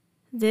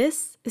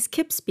This is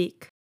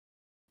KipSpeak,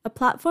 a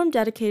platform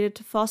dedicated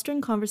to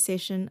fostering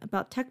conversation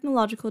about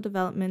technological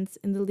developments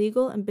in the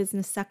legal and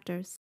business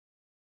sectors.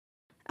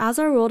 As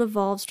our world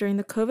evolves during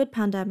the COVID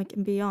pandemic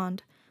and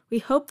beyond, we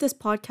hope this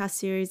podcast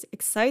series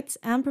excites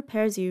and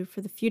prepares you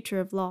for the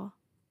future of law.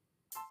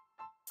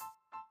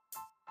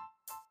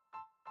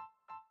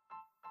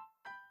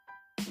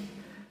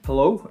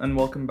 Hello and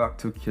welcome back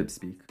to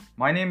KipSpeak.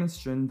 My name is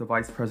Jun, the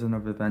Vice President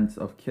of Events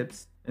of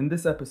KIPS. In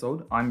this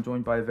episode, I'm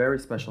joined by a very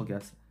special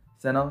guest,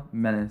 Senne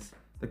Mennes,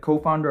 the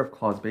co-founder of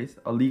ClauseBase,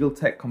 a legal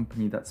tech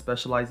company that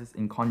specializes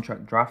in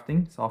contract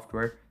drafting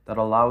software that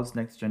allows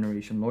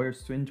next-generation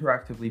lawyers to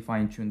interactively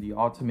fine-tune the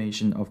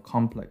automation of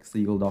complex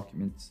legal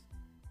documents.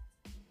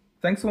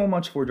 Thanks so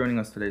much for joining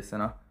us today,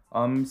 Senne.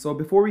 So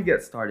before we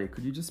get started,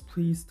 could you just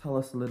please tell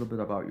us a little bit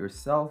about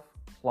yourself,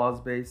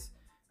 ClauseBase,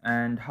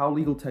 and how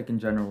legal tech in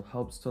general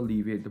helps to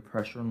alleviate the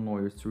pressure on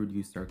lawyers to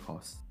reduce their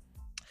costs?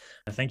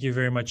 Thank you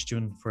very much,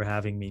 June, for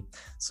having me.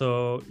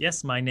 So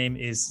yes, my name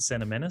is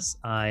Senne Mennes.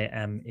 I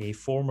am a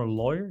former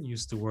lawyer,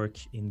 used to work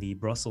in the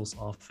Brussels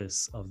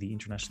office of the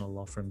international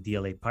law firm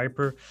DLA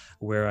Piper,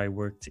 where I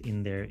worked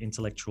in their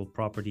intellectual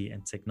property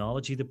and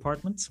technology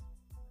department.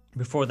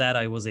 Before that,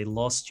 I was a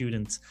law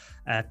student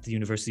at the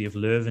University of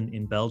Leuven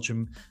in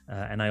Belgium,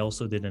 and I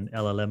also did an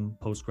LLM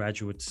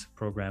postgraduate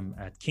program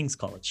at King's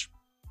College.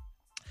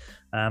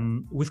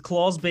 With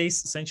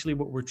ClauseBase, essentially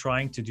what we're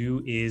trying to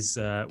do is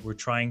we're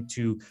trying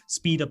to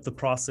speed up the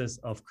process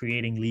of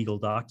creating legal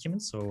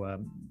documents. So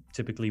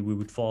typically we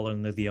would fall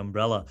under the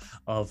umbrella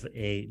of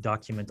a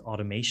document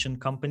automation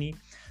company.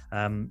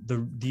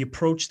 The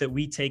approach that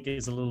we take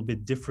is a little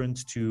bit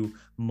different to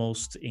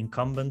most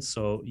incumbents.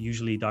 So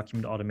usually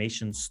document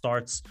automation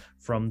starts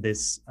from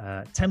this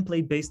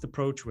template-based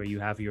approach where you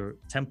have your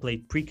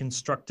template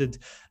pre-constructed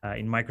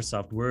in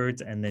Microsoft Word,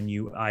 and then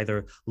you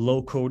either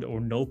low-code or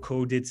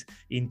no-code it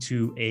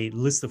into a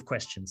list of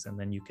questions, and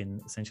then you can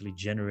essentially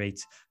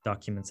generate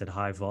documents at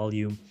high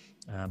volume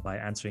by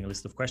answering a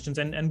list of questions.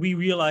 And we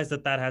realize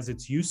that has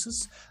its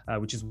uses,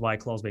 which is why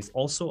ClauseBase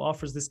also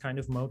offers this kind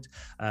of mode,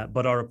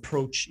 but our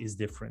approach is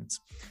different.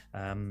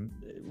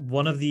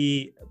 One of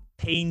the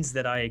pains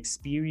that I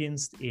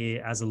experienced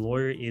as a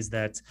lawyer is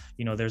that,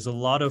 there's a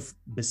lot of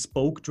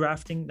bespoke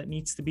drafting that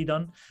needs to be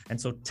done. And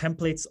so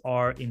templates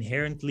are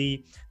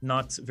inherently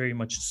not very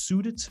much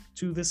suited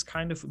to this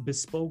kind of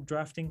bespoke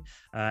drafting,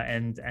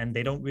 and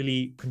they don't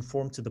really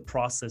conform to the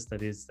process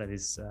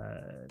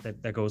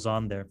that goes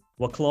on there.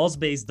 What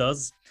ClauseBase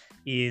does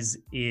is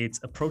it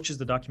approaches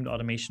the document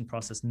automation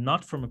process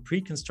not from a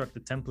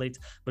pre-constructed template,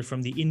 but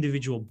from the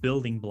individual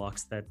building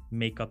blocks that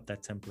make up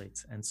that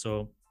template. And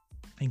so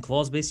in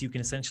ClauseBase, you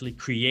can essentially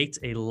create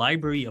a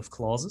library of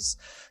clauses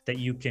that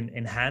you can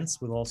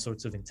enhance with all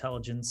sorts of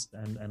intelligence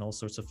and all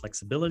sorts of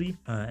flexibility.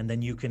 And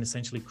then you can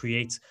essentially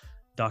create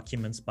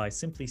documents by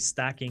simply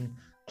stacking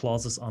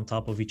clauses on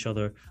top of each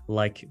other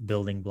like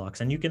building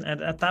blocks. And you can,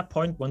 at that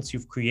point, once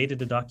you've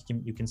created a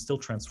document, you can still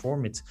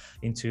transform it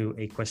into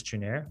a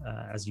questionnaire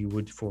as you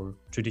would for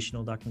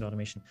traditional document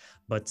automation,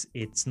 but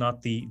it's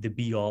not the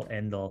be all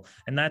end all.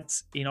 And that,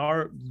 in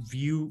our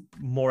view,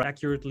 more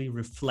accurately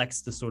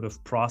reflects the sort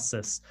of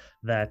process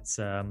that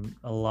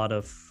a lot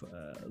of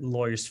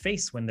lawyers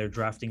face when they're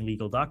drafting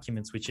legal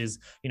documents, which is,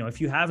 if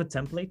you have a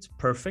template,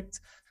 perfect.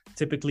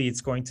 Typically,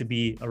 it's going to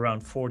be around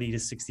 40 to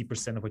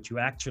 60% of what you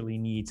actually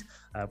need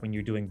when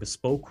you're doing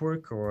bespoke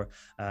work, or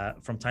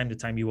from time to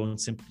time, you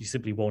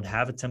simply won't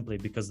have a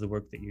template because the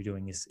work that you're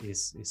doing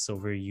is so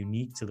very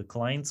unique to the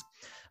client.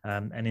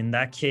 And in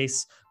that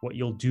case, what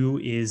you'll do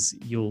is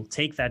you'll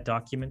take that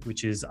document,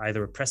 which is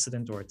either a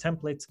precedent or a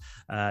template.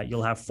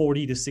 You'll have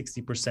 40 to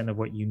 60% of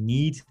what you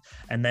need.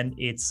 And then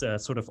it's a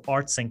sort of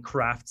arts and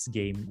crafts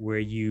game where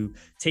you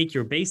take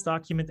your base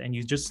document and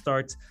you just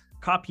start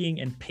copying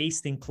and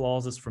pasting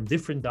clauses from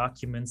different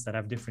documents that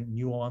have different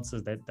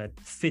nuances that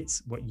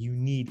fits what you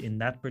need in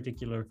that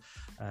particular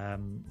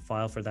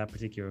file for that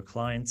particular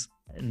client.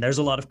 And there's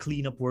a lot of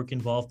cleanup work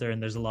involved there,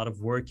 and there's a lot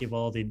of work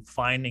involved in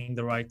finding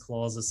the right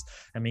clauses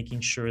and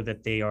making sure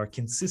that they are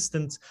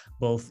consistent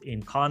both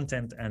in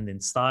content and in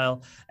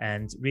style.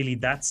 And really,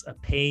 that's a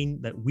pain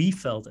that we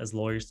felt as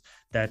lawyers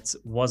that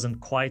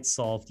wasn't quite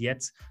solved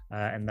yet,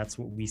 and that's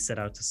what we set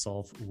out to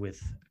solve with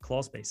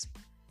ClauseBase.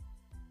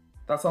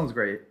 That sounds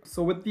great.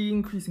 So with the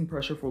increasing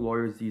pressure for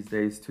lawyers these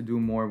days to do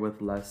more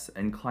with less,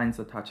 and clients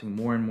attaching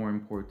more and more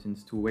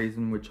importance to ways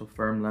in which a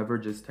firm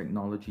leverages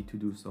technology to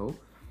do so,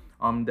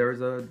 there is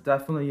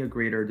definitely a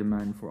greater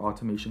demand for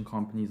automation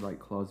companies like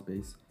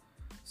ClauseBase.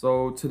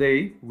 So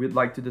today, we'd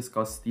like to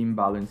discuss the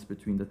imbalance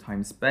between the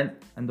time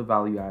spent and the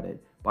value added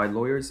by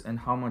lawyers, and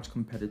how much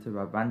competitive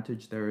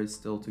advantage there is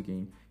still to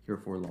gain here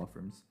for law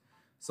firms.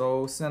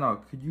 So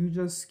Senne, could you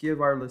just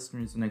give our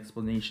listeners an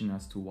explanation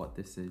as to what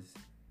this is?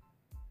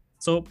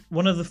 So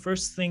one of the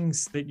first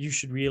things that you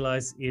should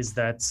realize is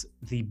that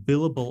the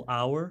billable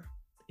hour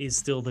is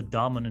still the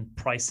dominant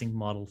pricing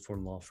model for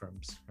law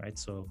firms, right?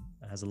 So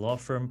as a law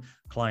firm,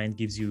 client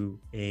gives you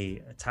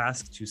a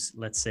task to,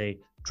 let's say,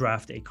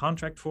 draft a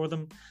contract for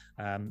them,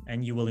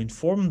 and you will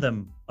inform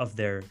them of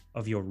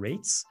your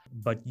rates,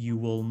 but you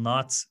will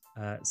not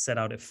set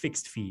out a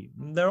fixed fee.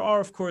 There are,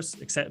 of course,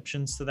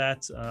 exceptions to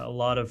that. A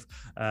lot of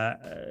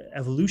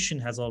evolution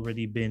has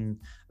already been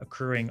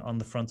occurring on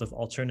the front of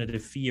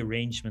alternative fee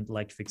arrangement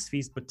like fixed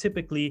fees, but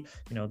typically,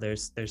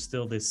 there's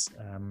still this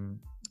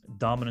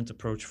dominant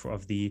approach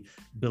of the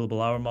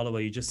billable hour model,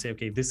 where you just say,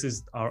 okay, this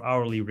is our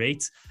hourly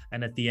rate,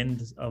 and at the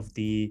end of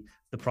the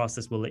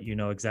process, we'll let you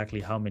know exactly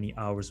how many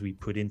hours we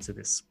put into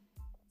this.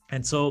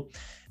 And so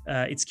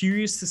it's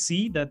curious to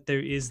see that there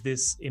is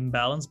this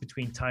imbalance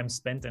between time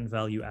spent and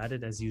value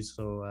added, as you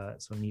so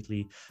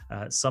neatly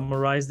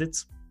summarized it.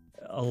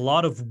 A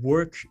lot of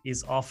work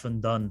is often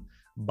done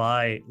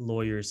by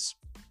lawyers,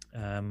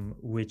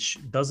 which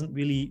doesn't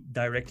really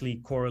directly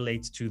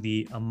correlate to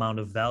the amount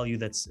of value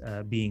that's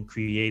being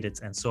created.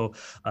 And so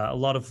a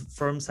lot of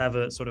firms have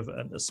a sort of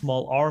a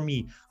small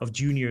army of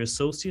junior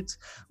associates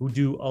who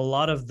do a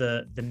lot of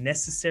the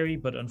necessary,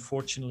 but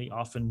unfortunately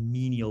often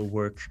menial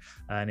work.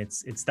 And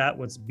it's that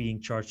what's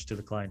being charged to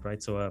the client,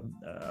 right? So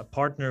a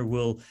partner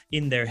will,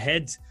 in their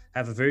head,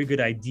 have a very good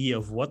idea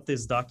of what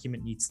this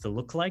document needs to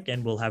look like,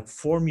 and will have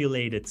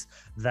formulated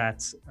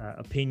that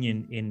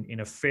opinion in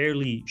a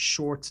fairly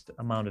short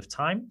amount of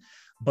time.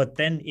 But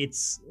then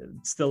it's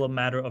still a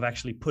matter of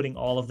actually putting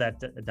all of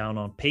that down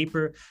on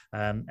paper,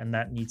 and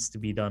that needs to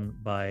be done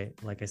by,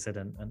 like I said,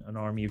 an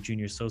army of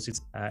junior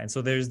associates. And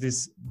so there's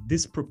this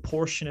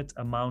disproportionate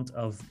amount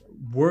of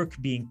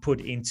work being put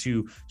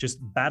into just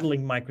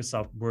battling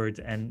Microsoft Word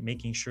and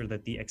making sure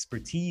that the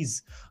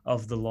expertise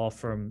of the law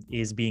firm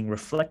is being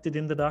reflected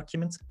in the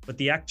document, but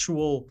the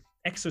actual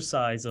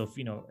exercise of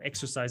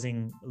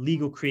exercising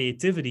legal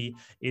creativity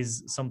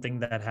is something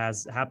that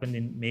has happened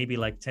in maybe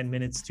like 10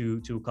 minutes to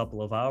a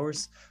couple of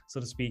hours, so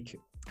to speak.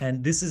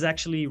 And this is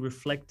actually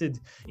reflected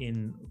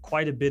in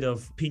quite a bit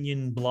of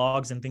opinion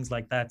blogs and things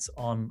like that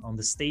on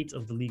the state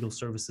of the legal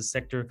services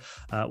sector.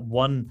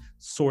 One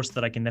source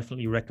that I can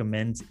definitely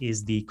recommend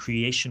is the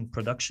Creation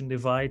Production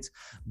Divide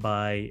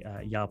by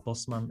Jaap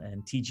Bosman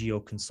and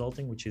TGO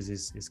Consulting, which is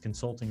his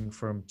consulting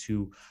firm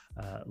to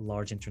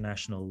large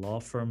international law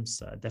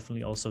firms.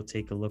 Definitely also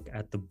take a look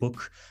at the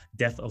book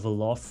Death of a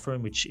Law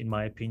Firm, which in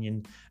my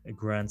opinion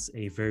grants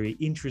a very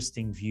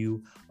interesting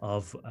view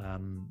of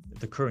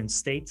the current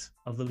state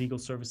of the legal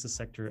services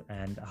sector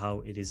and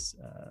how it is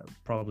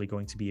probably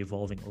going to be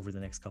evolving over the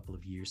next couple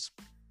of years.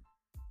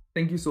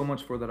 Thank you so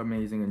much for that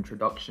amazing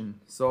introduction.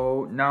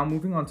 So now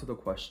moving on to the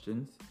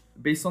questions.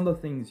 Based on the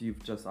things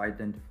you've just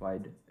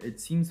identified, it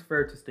seems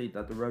fair to state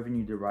that the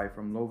revenue derived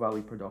from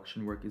low-value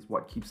production work is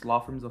what keeps law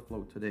firms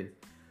afloat today.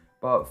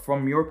 But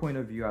from your point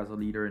of view as a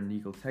leader in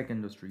legal tech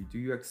industry, do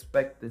you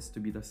expect this to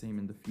be the same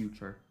in the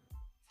future?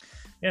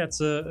 Yeah,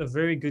 it's a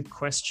very good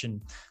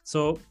question.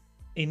 So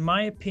in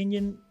my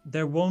opinion,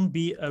 there won't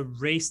be a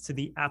race to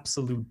the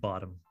absolute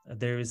bottom.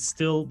 There is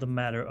still the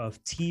matter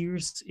of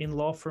tiers in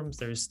law firms.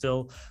 There is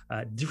still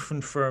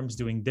different firms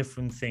doing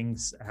different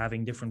things,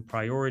 having different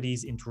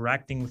priorities,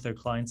 interacting with their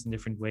clients in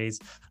different ways.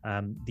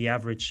 The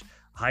average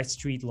high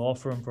street law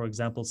firm, for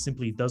example,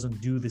 simply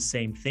doesn't do the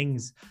same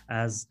things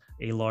as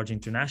a large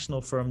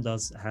international firm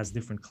does, has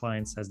different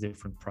clients, has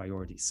different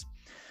priorities.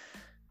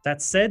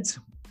 That said,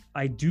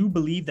 I do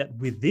believe that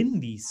within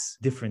these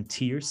different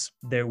tiers,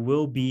 there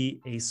will be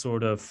a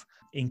sort of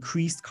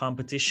increased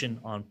competition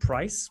on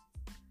price,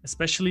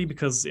 especially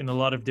because in a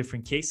lot of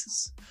different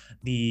cases,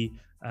 the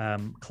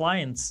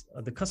clients,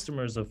 the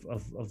customers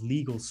of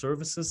legal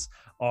services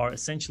are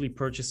essentially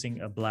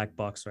purchasing a black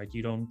box, right?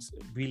 You don't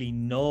really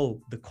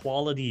know the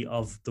quality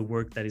of the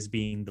work that is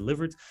being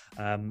delivered.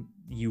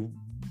 You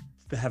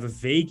have a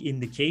vague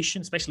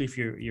indication, especially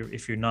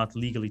if you're not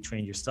legally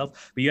trained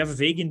yourself, but you have a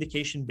vague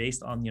indication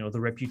based on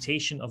the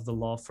reputation of the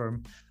law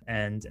firm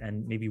and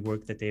maybe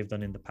work that they've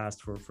done in the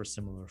past for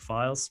similar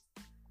files.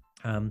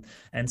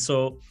 And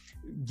so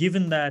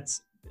given that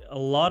a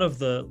lot of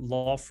the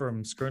law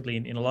firms currently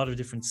in a lot of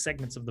different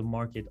segments of the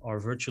market are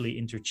virtually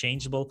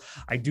interchangeable,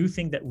 I do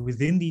think that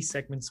within these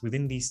segments,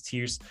 within these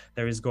tiers,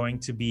 there is going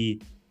to be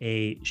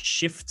a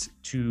shift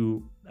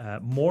to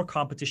more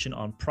competition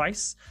on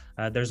price.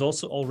 There's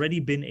also already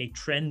been a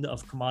trend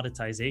of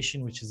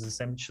commoditization, which is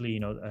essentially,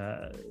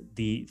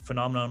 the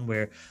phenomenon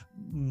where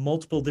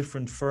multiple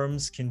different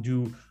firms can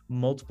do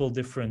multiple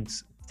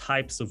different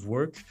types of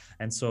work.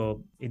 And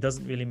so it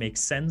doesn't really make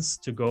sense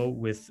to go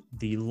with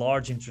the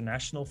large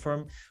international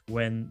firm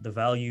when the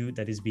value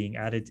that is being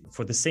added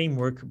for the same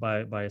work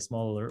by a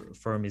smaller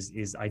firm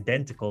is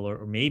identical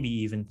or maybe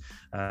even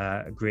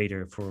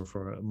greater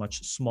for a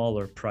much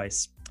smaller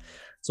price.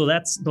 So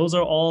those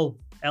are all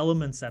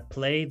elements at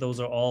play. Those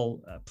are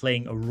all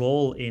playing a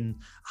role in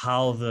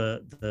how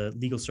the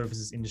legal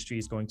services industry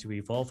is going to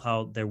evolve,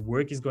 how their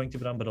work is going to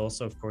be done, but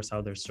also, of course,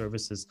 how their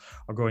services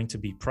are going to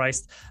be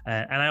priced.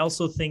 And I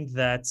also think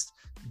that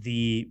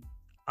the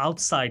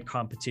outside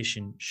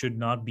competition should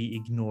not be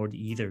ignored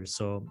either.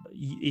 So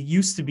it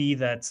used to be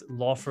that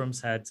law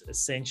firms had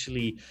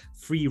essentially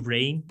free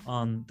reign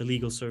on the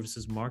legal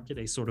services market,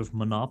 a sort of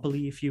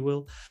monopoly, if you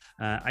will.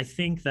 I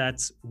think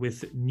that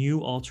with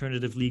new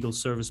alternative legal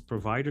service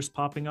providers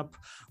popping up,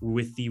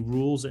 with the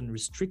rules and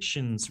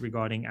restrictions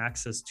regarding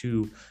access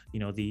to,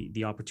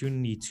 the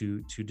opportunity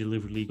to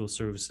deliver legal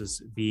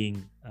services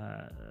being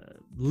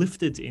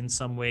lifted in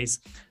some ways,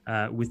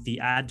 with the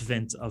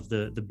advent of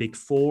the big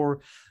four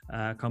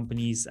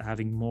companies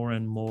having more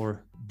and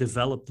more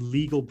developed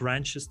legal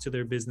branches to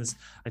their business,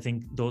 I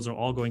think those are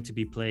all going to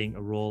be playing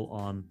a role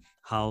on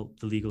how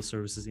the legal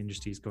services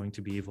industry is going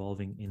to be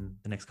evolving in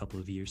the next couple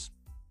of years.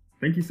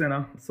 Thank you,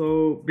 Senna.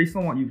 So based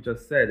on what you've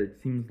just said, it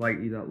seems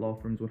likely that law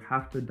firms would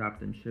have to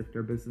adapt and shift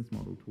their business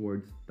model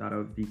towards that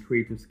of the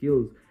creative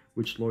skills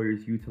which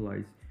lawyers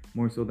utilize,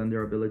 more so than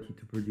their ability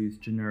to produce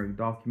generic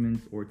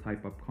documents or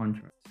type up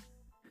contracts.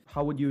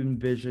 How would you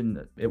envision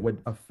that it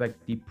would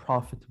affect the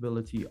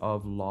profitability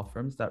of law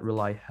firms that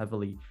rely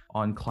heavily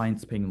on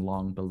clients paying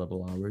long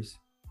billable hours?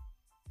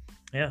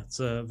 Yeah,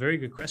 it's a very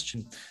good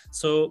question.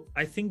 So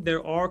I think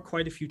there are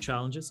quite a few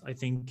challenges. I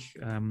think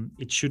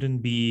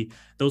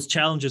those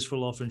challenges for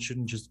law firms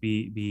shouldn't just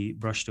be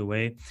brushed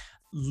away.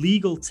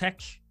 Legal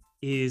tech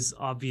is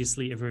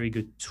obviously a very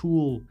good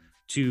tool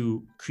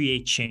to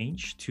create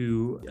change,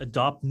 to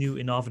adopt new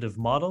innovative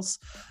models.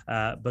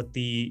 But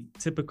the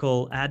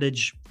typical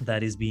adage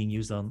that is being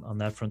used on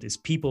that front is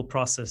people,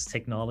 process,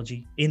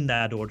 technology, in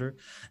that order.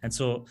 And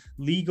so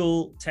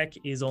legal tech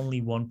is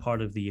only one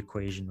part of the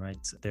equation, right?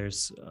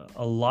 There's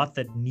a lot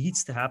that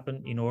needs to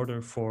happen in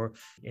order for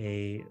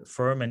a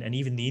firm and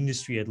even the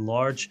industry at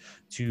large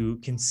to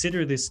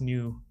consider this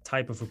new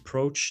type of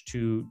approach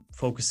to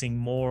focusing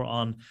more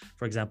on,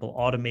 for example,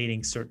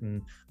 automating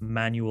certain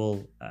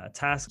manual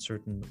tasks,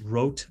 certain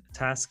rote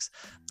tasks.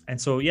 And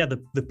so,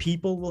 the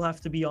people will have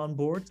to be on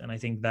board, and I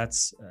think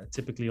that's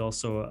typically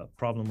also a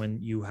problem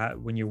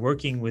when you're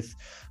working with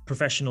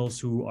professionals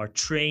who are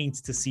trained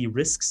to see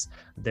risks.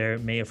 There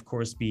may, of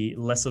course, be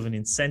less of an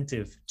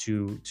incentive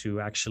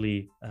to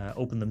actually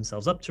open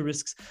themselves up to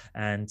risks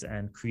and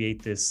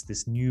create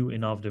this new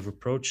innovative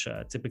approach.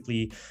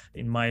 Typically,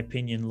 in my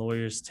opinion,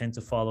 lawyers tend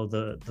to follow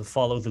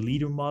the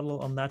leader model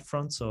on that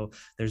front. So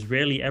there's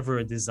rarely ever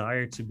a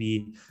desire to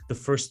be the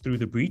first through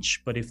the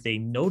breach, but if they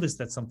notice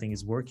that something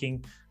is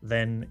working,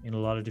 then in a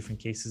lot of different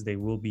cases, they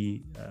will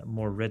be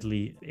more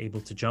readily able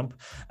to jump.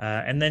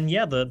 And then,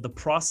 the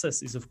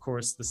process is, of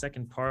course, the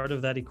second part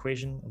of that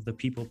equation of the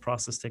people,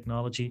 process,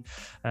 technology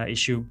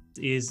issue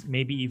is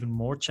maybe even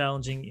more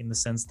challenging in the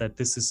sense that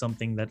this is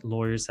something that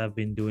lawyers have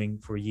been doing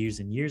for years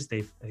and years.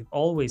 They've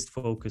always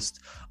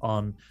focused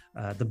on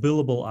the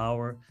billable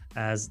hour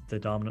as the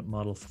dominant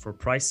model for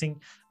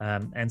pricing.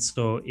 And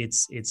so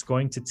it's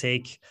going to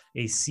take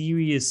a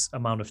serious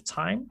amount of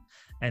time.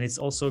 And it's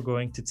also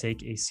going to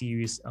take a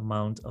serious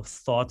amount of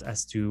thought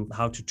as to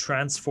how to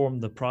transform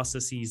the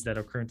processes that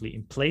are currently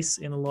in place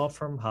in a law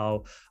firm,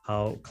 how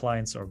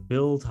clients are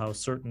billed, how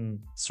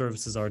certain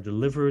services are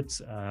delivered,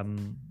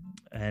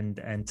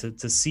 and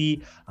to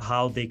see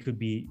how they could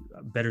be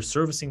better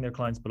servicing their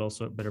clients, but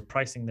also better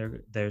pricing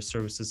their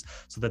services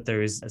so that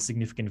there is a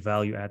significant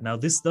value add. Now,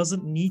 this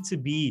doesn't need to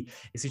be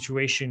a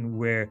situation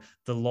where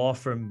the law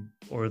firm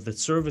or the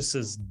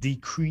services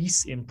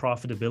decrease in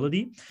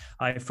profitability.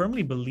 I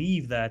firmly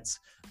believe that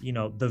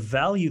the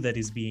value that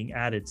is being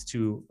added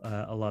to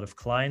a lot of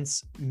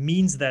clients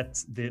means that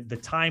the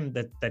time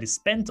that is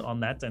spent on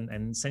that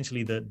and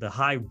essentially the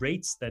high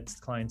rates that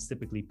clients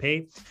typically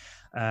pay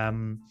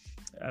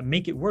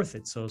make it worth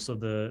it. So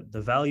the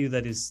value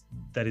that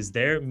is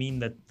there mean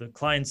that the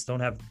clients don't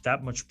have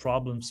that much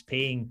problems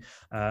paying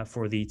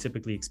for the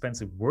typically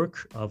expensive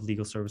work of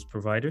legal service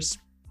providers.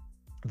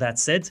 That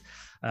said,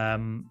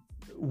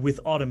 with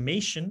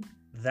automation,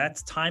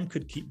 that time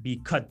could be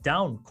cut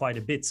down quite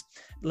a bit.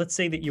 Let's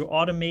say that you're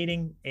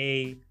automating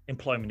a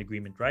employment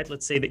agreement, right?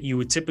 Let's say that you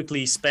would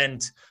typically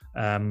spend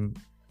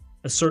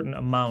a certain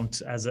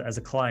amount as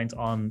a client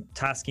on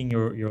tasking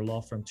your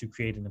law firm to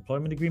create an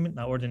employment agreement.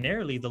 Now,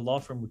 ordinarily, the law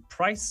firm would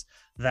price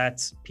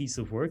that piece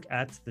of work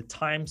at the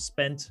time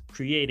spent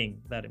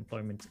creating that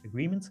employment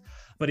agreement.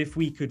 But if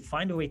we could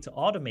find a way to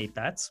automate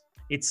that,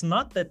 it's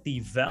not that the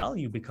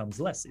value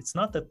becomes less. It's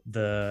not that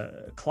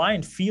the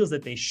client feels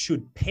that they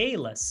should pay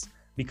less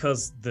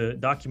because the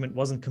document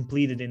wasn't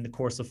completed in the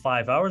course of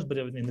 5 hours, but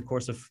in the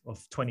course of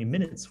 20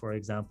 minutes, for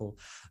example.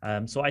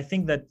 So I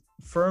think that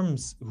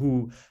firms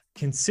who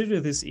consider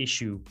this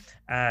issue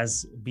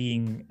as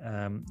being,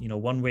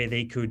 one way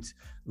they could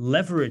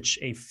leverage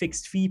a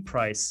fixed fee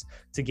price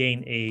to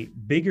gain a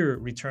bigger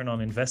return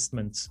on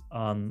investment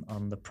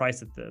on the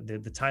price at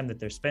the time that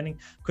they're spending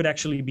could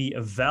actually be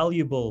a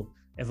valuable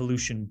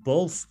evolution,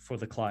 both for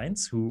the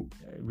clients who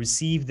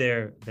receive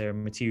their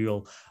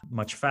material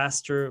much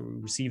faster,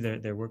 receive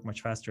their work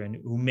much faster, and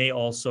who may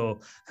also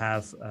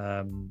have,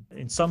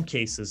 in some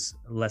cases,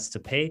 less to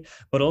pay,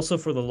 but also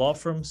for the law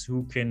firms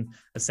who can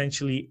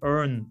essentially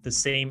earn the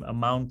same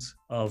amount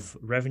of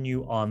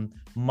revenue on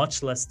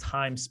much less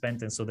time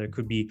spent. And so there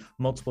could be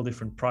multiple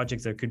different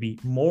projects, there could be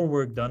more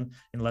work done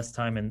in less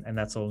time, and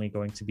that's only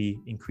going to be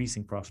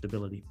increasing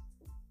profitability.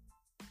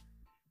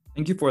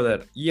 Thank you for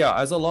that. Yeah,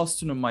 as a law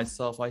student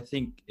myself, I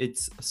think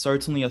it's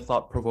certainly a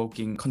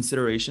thought-provoking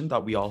consideration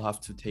that we all have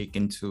to take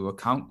into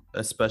account,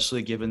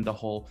 especially given the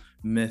whole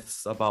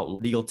myths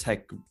about legal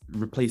tech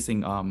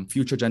replacing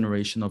future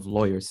generation of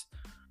lawyers.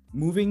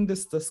 Moving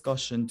this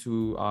discussion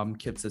to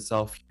KIPS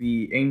itself,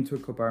 we aim to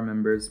equip our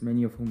members,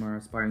 many of whom are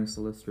aspiring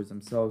solicitors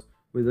themselves,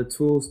 with the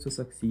tools to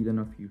succeed in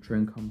a future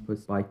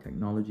encompassed by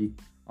technology.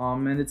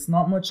 And it's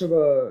not much of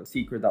a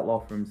secret that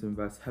law firms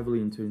invest heavily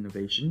into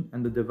innovation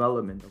and the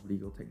development of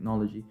legal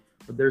technology,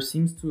 but there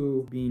seems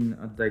to be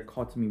a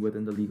dichotomy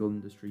within the legal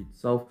industry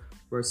itself,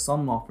 where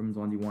some law firms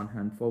on the one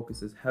hand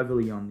focuses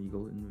heavily on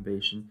legal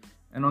innovation,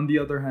 and on the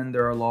other hand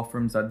there are law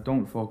firms that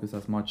don't focus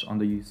as much on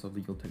the use of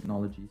legal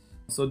technologies.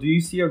 So do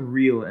you see a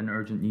real and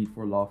urgent need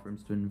for law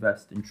firms to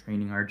invest in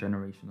training our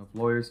generation of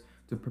lawyers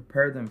to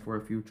prepare them for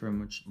a future in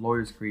which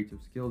lawyers'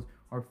 creative skills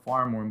are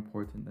far more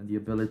important than the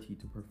ability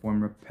to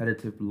perform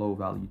repetitive,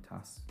 low-value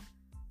tasks?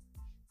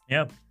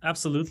 Yeah,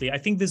 absolutely. I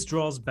think this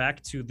draws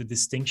back to the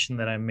distinction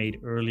that I made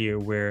earlier,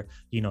 where,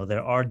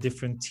 there are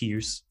different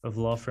tiers of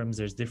law firms.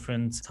 There's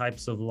different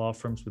types of law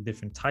firms with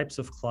different types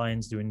of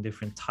clients doing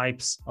different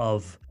types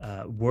of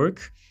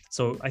work.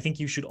 So I think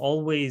you should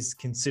always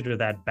consider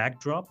that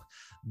backdrop.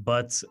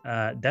 But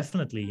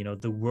definitely,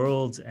 the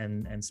world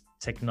and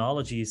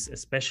technologies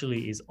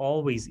especially is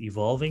always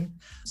evolving.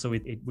 So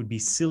it would be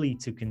silly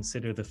to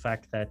consider the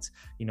fact that,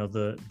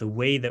 the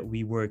way that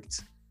we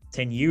worked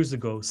 10 years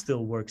ago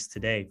still works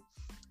today.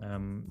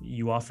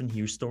 You often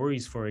hear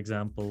stories, for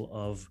example,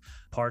 of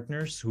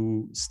partners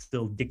who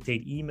still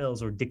dictate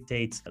emails or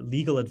dictate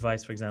legal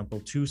advice, for example,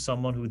 to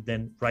someone who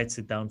then writes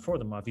it down for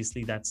them.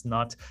 Obviously, that's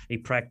not a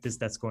practice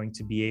that's going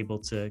to be able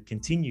to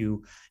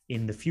continue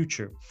in the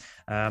future.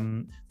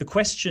 The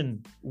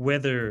question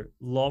whether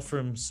law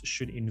firms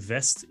should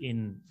invest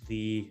in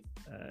the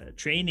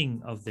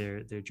training of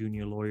their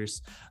junior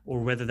lawyers, or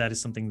whether that is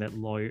something that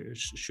lawyers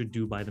should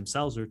do by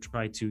themselves, or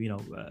try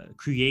to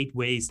create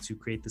ways to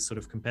create this sort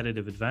of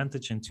competitive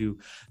advantage and to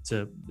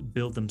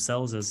build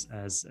themselves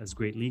as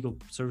great legal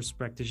service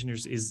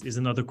practitioners, is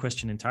another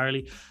question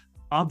entirely.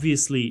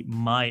 Obviously,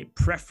 my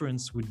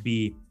preference would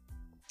be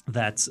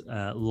that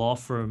law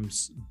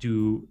firms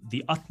do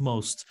the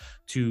utmost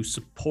to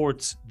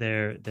support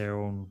their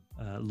own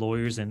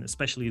lawyers, and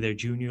especially their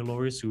junior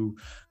lawyers, who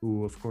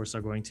of course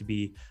are going to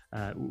be,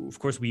 of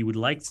course we would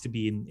like to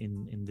be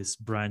in this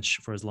branch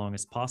for as long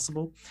as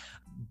possible.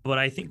 But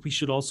I think we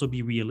should also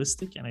be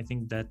realistic, and I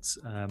think that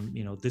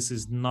this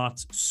is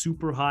not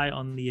super high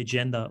on the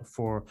agenda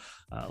for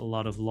a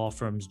lot of law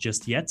firms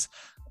just yet.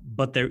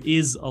 But there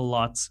is a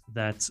lot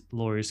that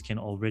lawyers can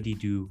already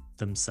do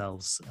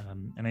themselves.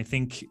 And I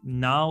think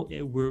now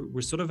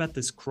we're sort of at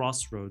this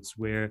crossroads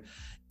where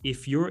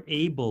if you're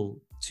able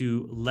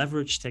to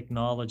leverage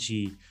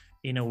technology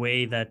in a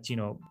way that,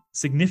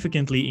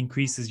 significantly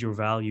increases your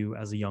value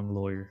as a young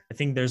lawyer, I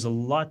think there's a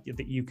lot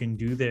that you can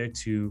do there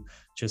to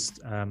just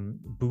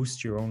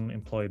boost your own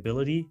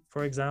employability,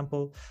 for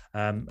example.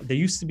 There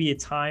used to be a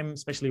time,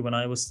 especially when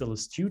I was still a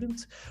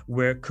student,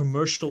 where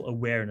commercial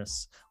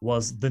awareness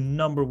was the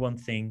number one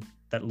thing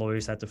that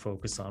lawyers had to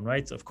focus on,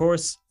 right? Of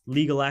course,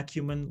 legal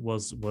acumen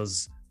was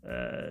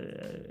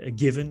a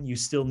given. You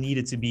still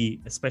needed to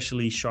be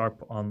especially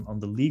sharp on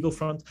the legal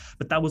front,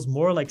 but that was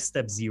more like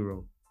step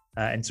zero.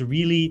 And to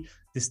really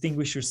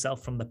distinguish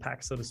yourself from the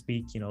pack, so to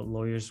speak,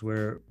 lawyers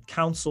were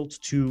counseled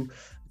to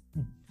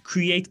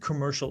create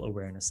commercial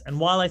awareness. And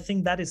while I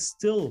think that is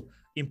still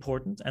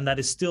important and that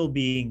is still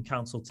being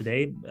counseled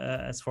today,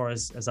 as far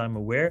as I'm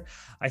aware,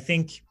 I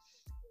think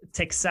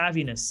tech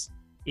savviness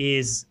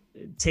is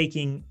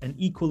taking an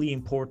equally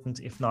important,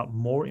 if not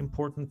more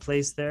important,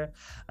 place there.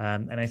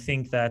 And I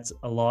think that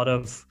a lot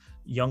of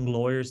young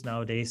lawyers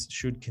nowadays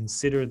should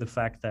consider the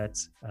fact that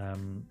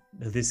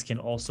this can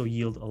also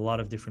yield a lot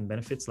of different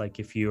benefits. Like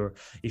if you're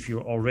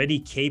already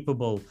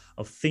capable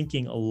of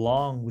thinking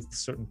along with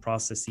certain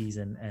processes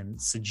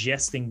and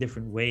suggesting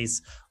different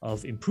ways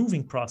of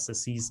improving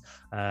processes,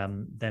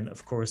 then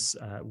of course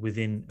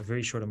within a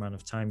very short amount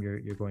of time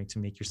you're going to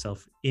make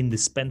yourself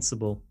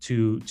indispensable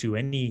to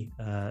any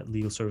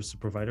legal service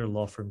provider,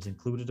 law firms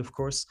included, of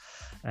course.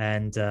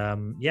 And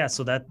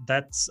so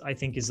that's I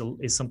think is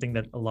something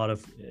that a lot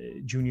of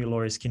junior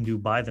lawyers can do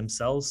by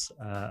themselves,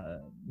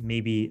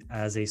 maybe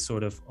as a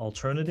sort of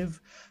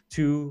alternative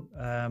to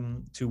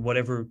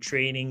whatever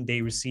training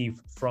they receive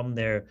from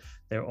their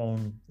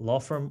own law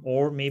firm,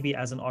 or maybe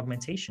as an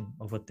augmentation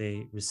of what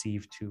they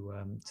receive to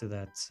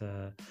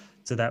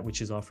that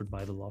which is offered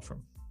by the law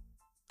firm.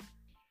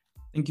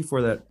 Thank you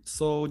for that.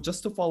 So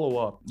just to follow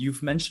up,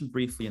 you've mentioned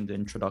briefly in the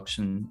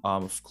introduction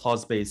of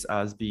ClauseBase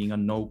as being a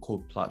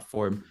no-code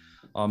platform.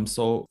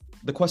 So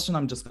the question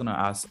I'm just going to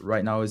ask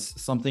right now is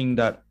something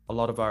that a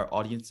lot of our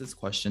audiences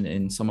question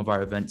in some of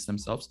our events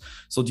themselves.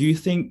 So do you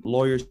think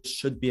lawyers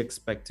should be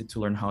expected to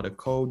learn how to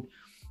code?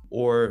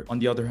 Or on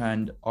the other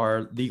hand,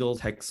 are legal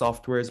tech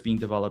softwares being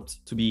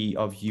developed to be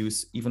of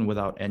use even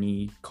without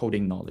any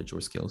coding knowledge or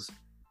skills?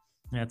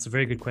 Yeah, it's a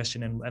very good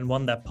question, and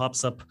one that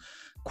pops up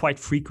quite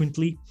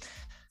frequently.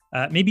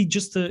 Maybe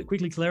just to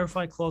quickly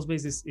clarify,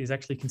 ClauseBase is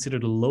actually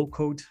considered a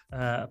low-code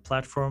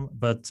platform,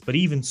 but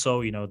even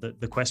so,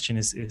 the question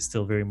is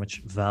still very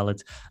much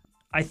valid.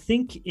 I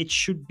think it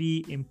should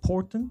be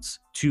important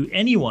to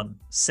anyone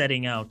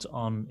setting out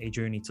on a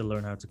journey to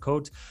learn how to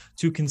code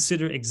to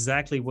consider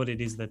exactly what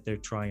it is that they're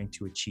trying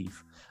to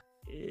achieve.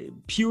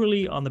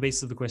 Purely on the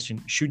basis of the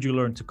question, should you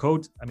learn to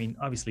code? I mean,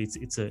 obviously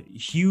it's a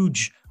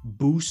huge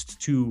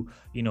boost to,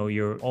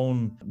 your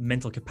own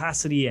mental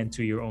capacity and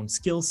to your own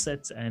skill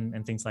set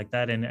and things like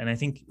that. And I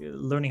think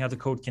learning how to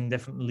code can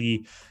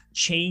definitely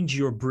change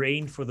your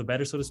brain for the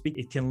better, so to speak.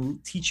 It can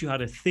teach you how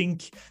to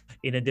think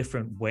in a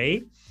different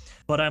way.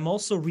 But I'm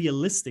also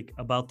realistic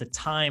about the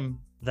time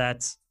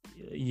that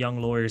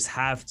young lawyers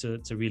have to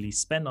really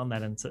spend on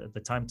that, and the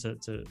time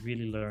to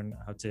really learn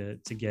how to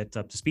get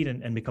up to speed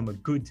and become a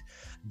good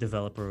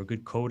developer or a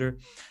good coder.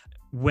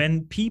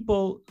 When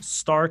people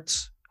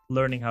start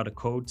learning how to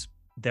code,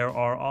 there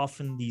are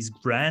often these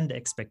grand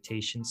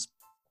expectations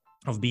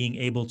of being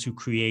able to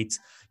create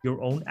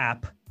your own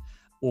app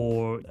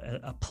or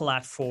a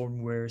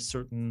platform where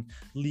certain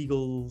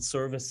legal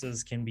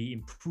services can be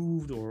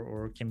improved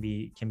or can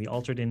be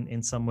altered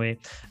in some way.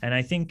 And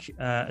I think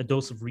a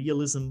dose of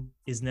realism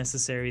is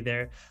necessary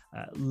there.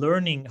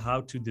 Learning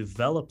how to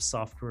develop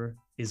software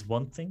is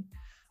one thing,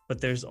 but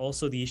there's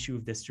also the issue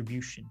of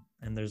distribution,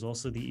 and there's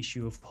also the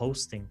issue of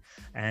hosting,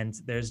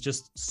 and there's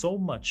just so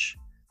much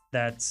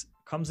that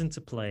comes into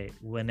play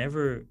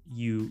whenever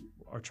you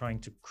are trying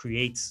to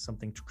create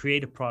something, to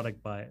create a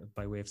product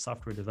by way of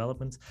software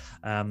development,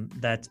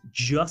 that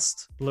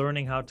just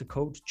learning how to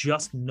code,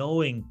 just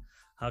knowing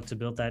how to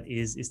build that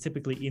is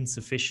typically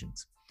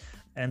insufficient.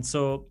 And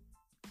so,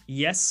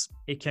 yes,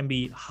 it can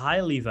be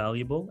highly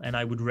valuable, and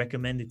I would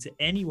recommend it to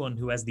anyone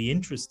who has the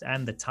interest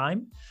and the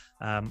time.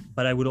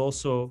 But I would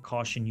also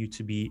caution you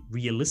to be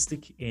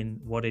realistic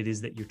in what it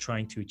is that you're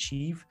trying to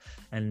achieve.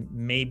 And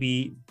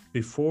maybe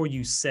before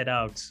you set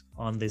out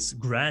on this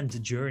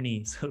grand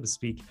journey, so to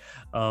speak,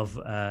 of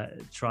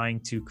trying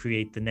to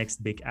create the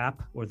next big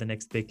app or the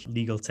next big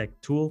legal tech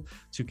tool,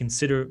 to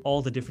consider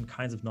all the different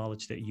kinds of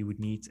knowledge that you would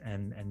need,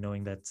 and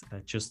knowing that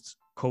just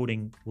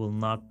coding will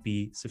not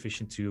be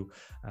sufficient to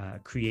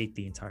create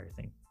the entire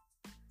thing.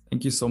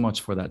 Thank you so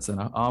much for that,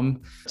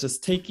 Senne.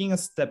 Just taking a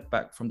step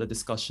back from the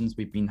discussions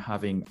we've been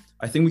having,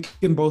 I think we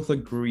can both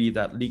agree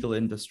that legal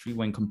industry,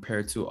 when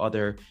compared to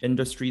other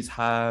industries,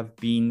 have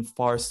been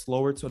far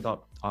slower to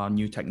adopt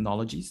new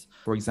technologies.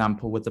 For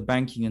example, with the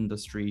banking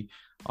industry,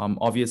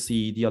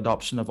 obviously the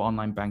adoption of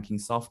online banking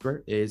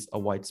software is a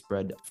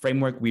widespread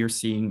framework we are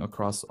seeing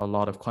across a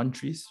lot of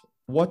countries.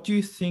 What do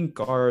you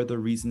think are the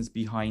reasons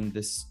behind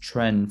this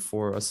trend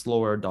for a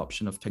slower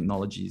adoption of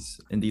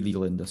technologies in the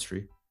legal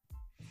industry?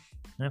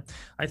 Yeah,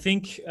 I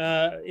think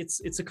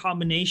it's a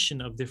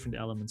combination of different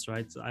elements,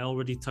 right? I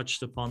already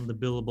touched upon the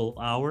billable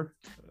hour.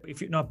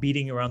 If you're not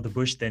beating around the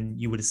bush, then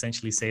you would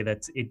essentially say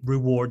that it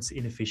rewards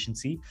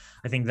inefficiency.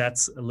 I think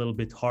that's a little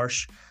bit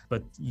harsh,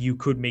 but you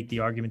could make the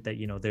argument that,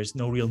 there's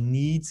no real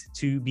need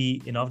to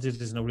be innovative.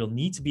 There's no real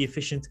need to be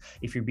efficient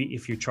if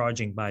you're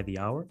charging by the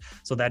hour.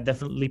 So that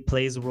definitely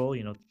plays a role,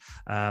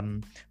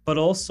 but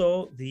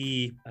also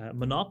the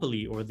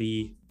monopoly or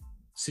the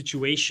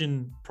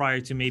situation prior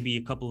to maybe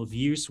a couple of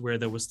years where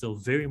there was still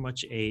very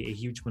much a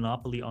huge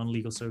monopoly on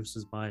legal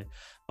services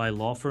by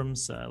law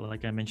firms.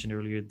 Like I mentioned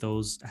earlier,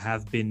 those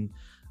have been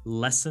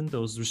lessened.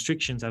 Those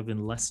restrictions have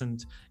been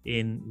lessened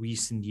in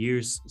recent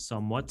years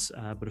somewhat,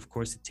 but of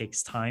course it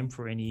takes time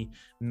for any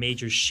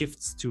major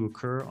shifts to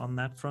occur on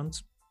that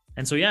front.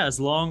 And so, yeah, as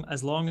long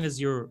as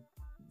you're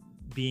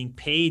being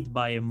paid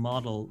by a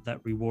model that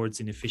rewards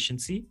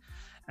inefficiency,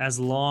 as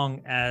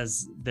long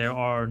as there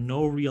are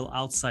no real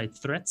outside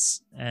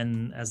threats,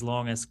 and as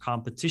long as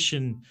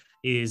competition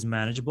is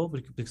manageable,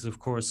 because of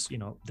course,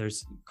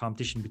 there's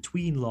competition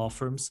between law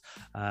firms,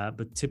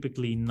 but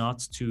typically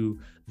not to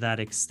that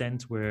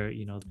extent where,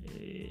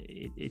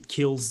 it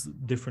kills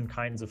different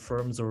kinds of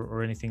firms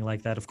or anything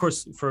like that. Of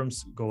course,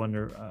 firms go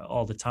under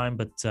all the time,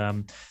 but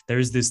there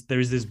is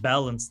this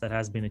balance that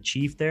has been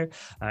achieved there.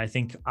 I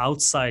think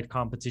outside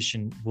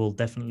competition will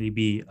definitely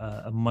be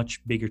a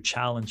much bigger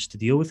challenge to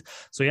deal with.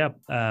 So yeah,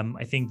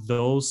 I think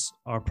those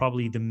are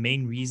probably the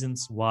main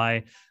reasons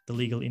why the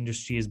legal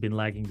industry has been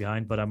lagging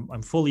behind, but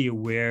I'm fully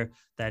aware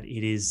that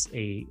it is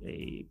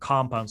a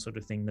compound sort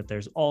of thing, that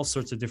there's all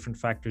sorts of different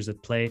factors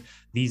at play.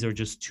 These are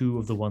just two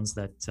of the ones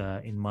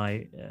that, in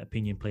my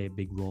opinion, play a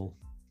big role.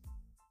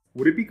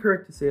 Would it be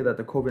correct to say that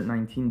the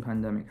COVID-19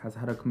 pandemic has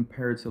had a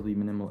comparatively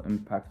minimal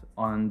impact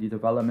on the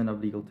development of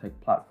legal tech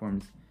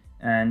platforms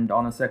And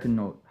on a second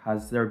note,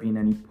 has there been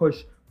any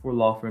push for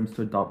law firms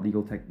to adopt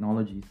legal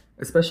technologies,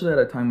 especially at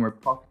a time where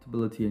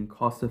profitability and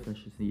cost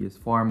efficiency is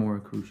far more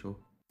crucial?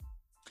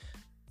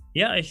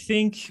 Yeah, I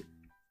think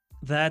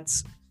that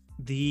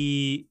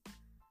the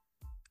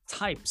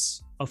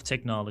types of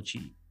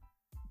technology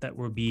that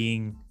were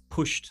being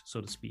pushed,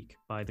 so to speak,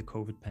 by the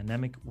COVID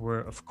pandemic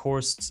were, of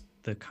course,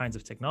 the kinds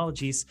of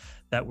technologies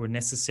that were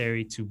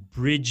necessary to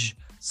bridge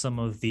some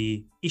of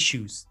the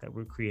issues that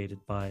were created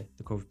by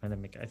the COVID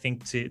pandemic. I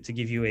think to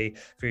give you a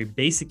very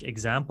basic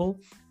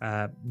example,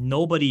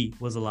 nobody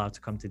was allowed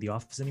to come to the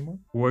office anymore.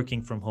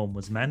 Working from home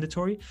was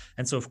mandatory.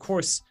 And so, of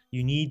course,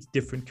 you need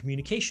different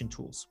communication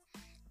tools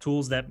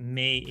that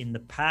may in the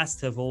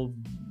past have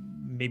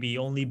maybe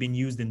only been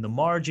used in the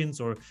margins,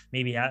 or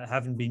maybe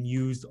haven't been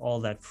used all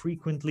that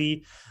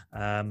frequently,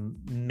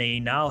 may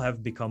now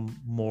have become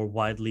more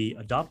widely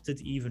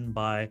adopted even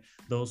by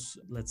those,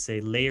 let's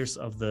say, layers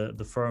of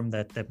the firm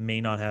that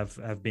may not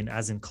have been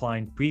as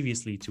inclined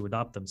previously to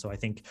adopt them. So I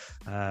think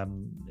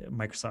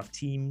Microsoft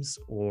Teams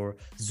or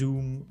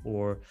Zoom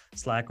or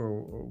Slack or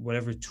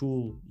whatever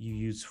tool you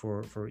use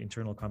for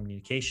internal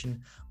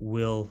communication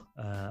will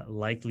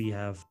likely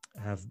have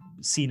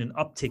seen an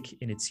uptick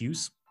in its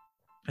use.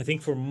 I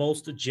think for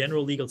most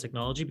general legal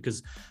technology,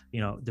 because,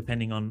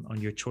 depending on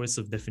your choice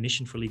of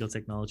definition for legal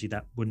technology,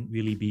 that wouldn't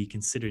really be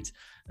considered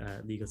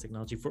legal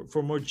technology.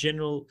 For more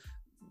general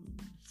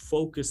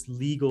focused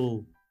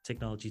legal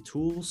technology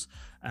tools,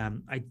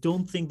 I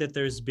don't think that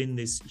there's been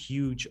this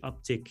huge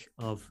uptick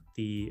of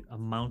the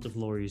amount of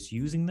lawyers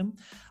using them.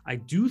 I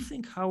do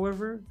think,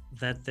 however,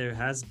 that there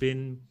has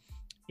been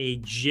a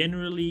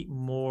generally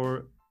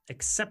more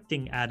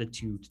accepting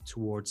attitude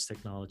towards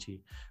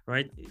technology,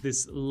 right?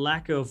 This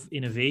lack of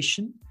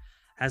innovation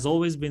has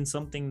always been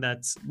something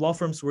that law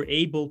firms were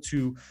able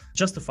to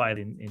justify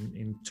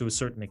in to a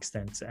certain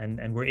extent,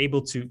 and were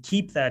able to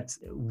keep that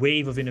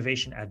wave of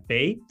innovation at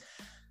bay.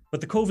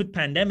 But the COVID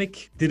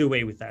pandemic did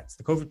away with that.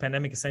 The COVID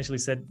pandemic essentially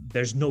said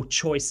there's no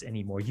choice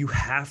anymore. You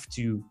have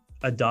to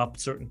adopt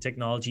certain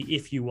technology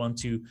if you want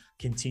to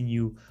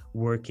continue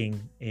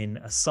working in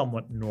a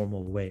somewhat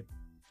normal way.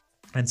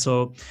 And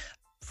so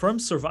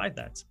firms survived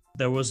that.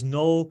 There was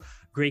no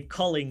great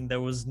culling. There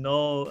was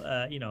no,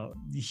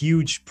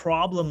 huge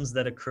problems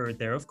that occurred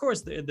there. Of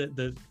course,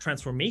 the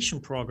transformation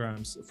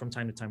programs from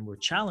time to time were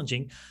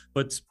challenging,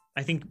 but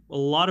I think a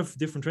lot of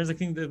different trends. I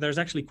think that there's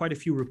actually quite a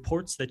few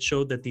reports that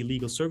showed that the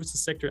legal services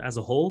sector as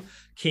a whole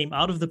came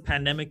out of the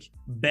pandemic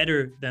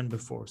better than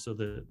before. So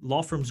the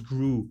law firms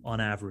grew on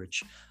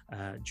average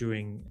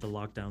during the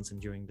lockdowns and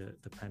during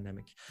the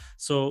pandemic.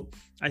 So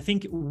I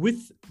think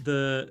with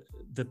the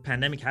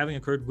pandemic having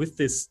occurred, with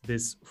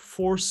this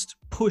forced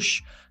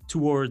push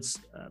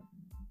towards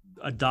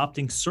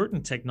adopting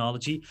certain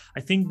technology, I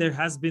think there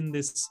has been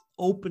this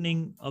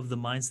opening of the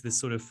minds, this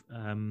sort of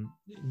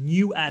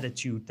new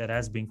attitude that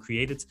has been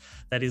created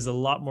that is a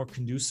lot more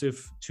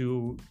conducive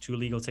to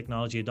legal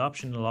technology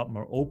adoption, a lot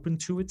more open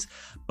to it.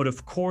 But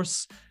of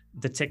course,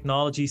 the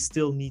technology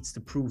still needs to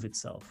prove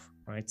itself,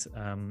 right?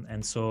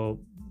 And so,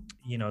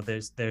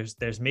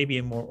 there's maybe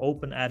a more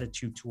open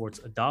attitude towards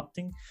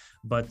adopting,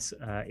 but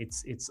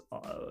it's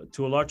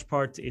to a large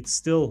part, it's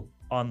still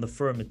on the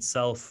firm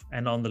itself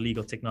and on the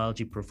legal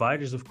technology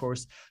providers, of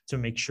course, to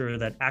make sure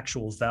that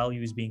actual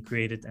value is being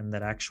created and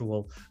that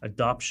actual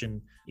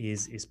adoption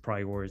is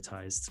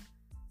prioritized.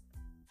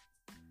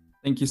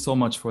 Thank you so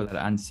much for that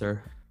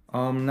answer.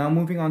 Now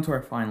moving on to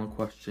our final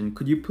question,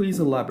 could you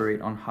please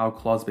elaborate on how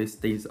ClauseBase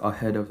stays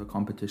ahead of the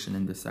competition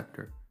in this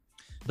sector?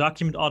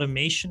 Document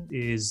automation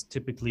is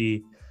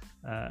typically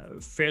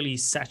fairly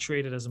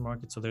saturated as a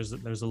market. So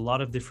there's a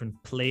lot of different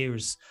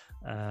players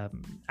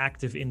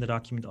active in the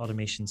document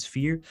automation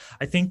sphere.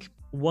 I think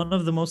one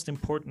of the most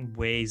important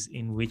ways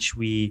in which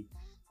we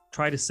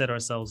try to set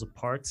ourselves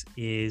apart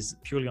is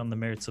purely on the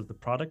merits of the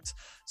product.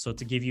 So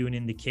to give you an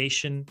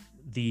indication,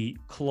 the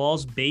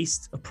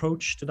clause-based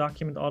approach to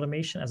document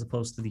automation, as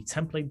opposed to the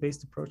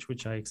template-based approach,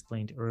 which I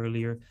explained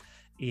earlier,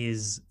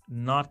 is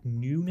not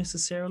new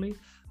necessarily.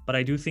 But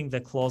I do think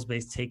that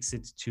ClauseBase takes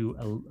it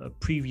to a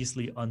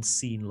previously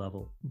unseen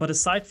level. But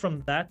aside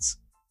from that,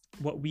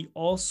 what we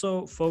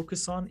also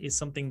focus on is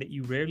something that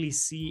you rarely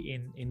see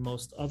in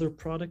most other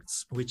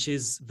products, which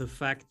is the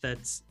fact that,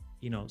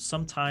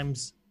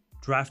 sometimes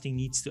drafting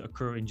needs to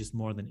occur in just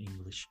more than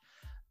English.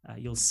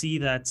 You'll see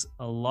that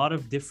a lot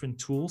of different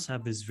tools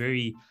have this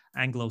very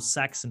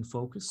Anglo-Saxon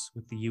focus,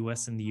 with the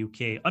US and the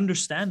UK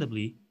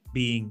understandably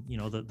being,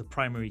 the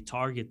primary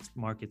target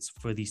markets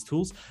for these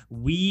tools.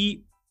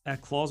 We at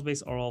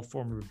ClauseBase are all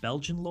former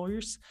Belgian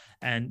lawyers,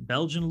 and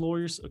Belgian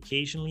lawyers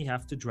occasionally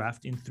have to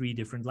draft in 3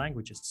 different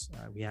languages.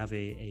 We have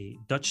a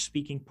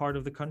Dutch-speaking part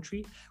of the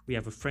country, we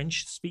have a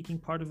French-speaking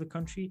part of the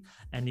country,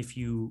 and if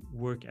you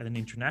work at an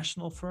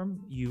international firm,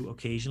 you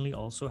occasionally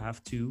also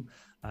have to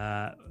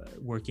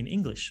work in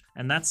English.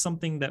 And that's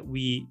something that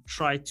we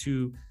try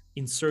to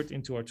insert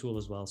into our tool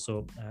as well.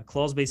 So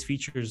ClauseBase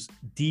features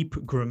deep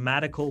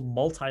grammatical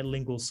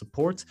multilingual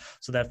support,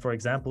 so that, for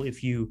example,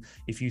 if you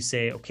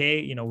say, okay,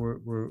 you know,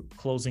 we're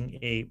closing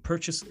a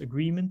purchase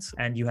agreement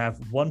and you have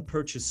one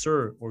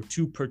purchaser or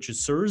two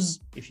purchasers,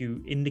 if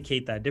you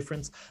indicate that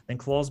difference, then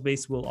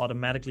ClauseBase will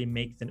automatically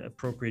make the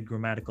appropriate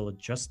grammatical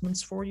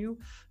adjustments for you,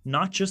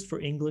 not just for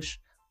English,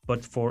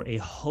 but for a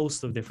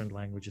host of different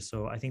languages.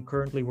 So I think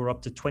currently we're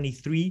up to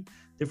 23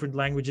 different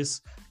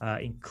languages,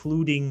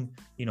 including,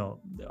 you know,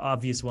 the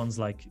obvious ones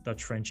like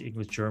Dutch, French,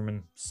 English,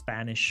 German,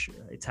 Spanish,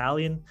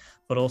 Italian,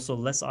 but also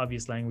less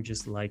obvious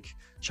languages like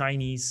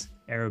Chinese,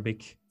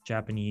 Arabic,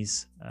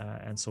 Japanese,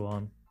 and so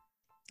on.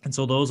 And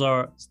so those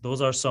are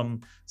some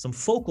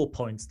focal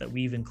points that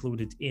we've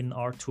included in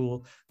our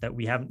tool that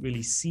we haven't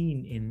really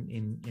seen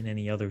in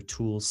any other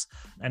tools.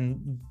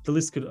 And the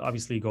list could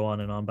obviously go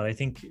on and on, but I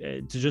think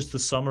to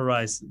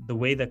summarize, the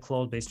way that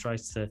ClauseBase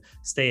tries to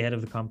stay ahead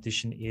of the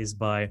competition is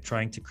by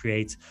trying to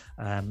create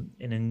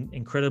an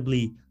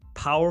incredibly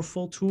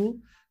powerful tool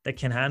that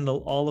can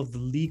handle all of the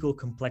legal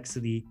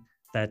complexity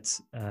that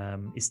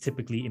is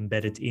typically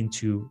embedded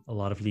into a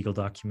lot of legal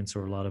documents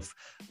or a lot of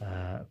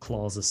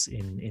clauses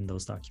in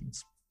those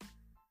documents.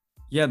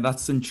 Yeah,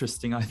 that's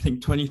interesting. I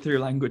think 23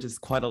 languages is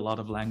quite a lot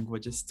of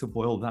languages to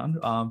boil down.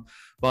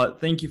 But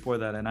thank you for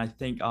that. And I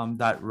think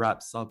that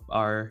wraps up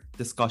our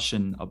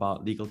discussion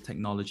about legal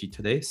technology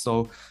today.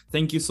 So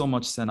thank you so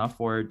much, Senne,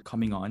 for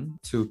coming on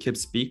to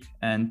ClauseBase.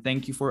 And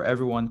thank you for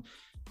everyone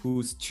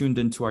who's tuned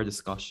into our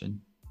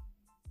discussion.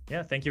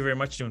 Yeah, thank you very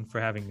much, June,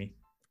 for having me.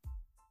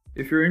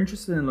 If you're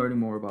interested in learning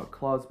more about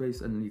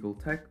ClauseBase and legal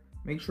tech,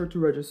 make sure to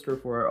register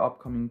for our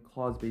upcoming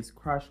ClauseBase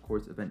crash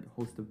course event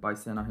hosted by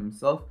Senne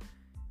himself.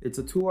 It's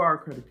a 2-hour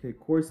accredited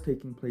course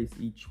taking place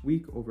each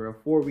week over a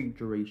 4-week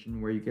duration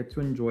where you get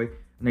to enjoy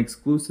an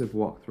exclusive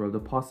walkthrough of the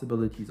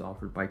possibilities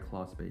offered by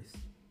ClauseBase.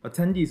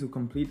 Attendees who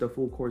complete the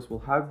full course will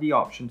have the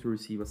option to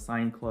receive a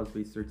signed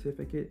ClauseBase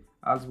certificate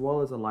as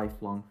well as a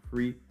lifelong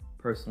free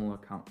personal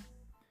account.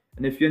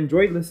 And if you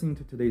enjoyed listening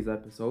to today's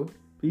episode,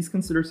 please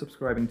consider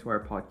subscribing to our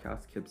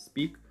podcast,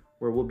 ClauseBase,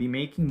 where we'll be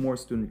making more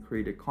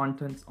student-created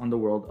contents on the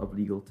world of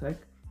legal tech,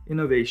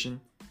 innovation,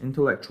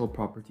 intellectual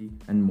property,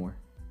 and more.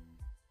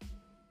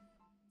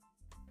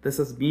 This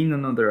has been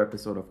another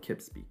episode of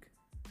ClauseBase.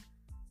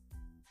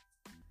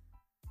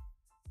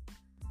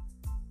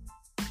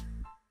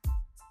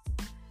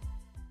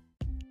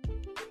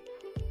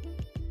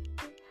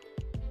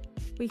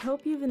 We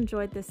hope you've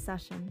enjoyed this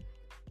session.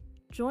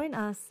 Join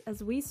us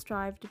as we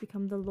strive to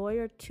become the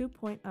lawyer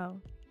 2.0.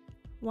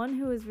 One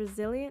who is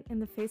resilient in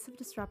the face of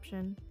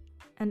disruption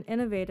and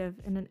innovative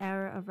in an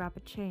era of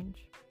rapid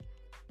change.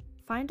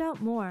 Find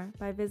out more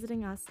by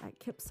visiting us at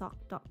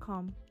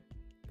kipsoc.com.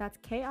 That's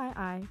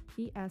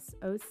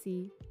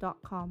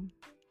KIIPSOC.com.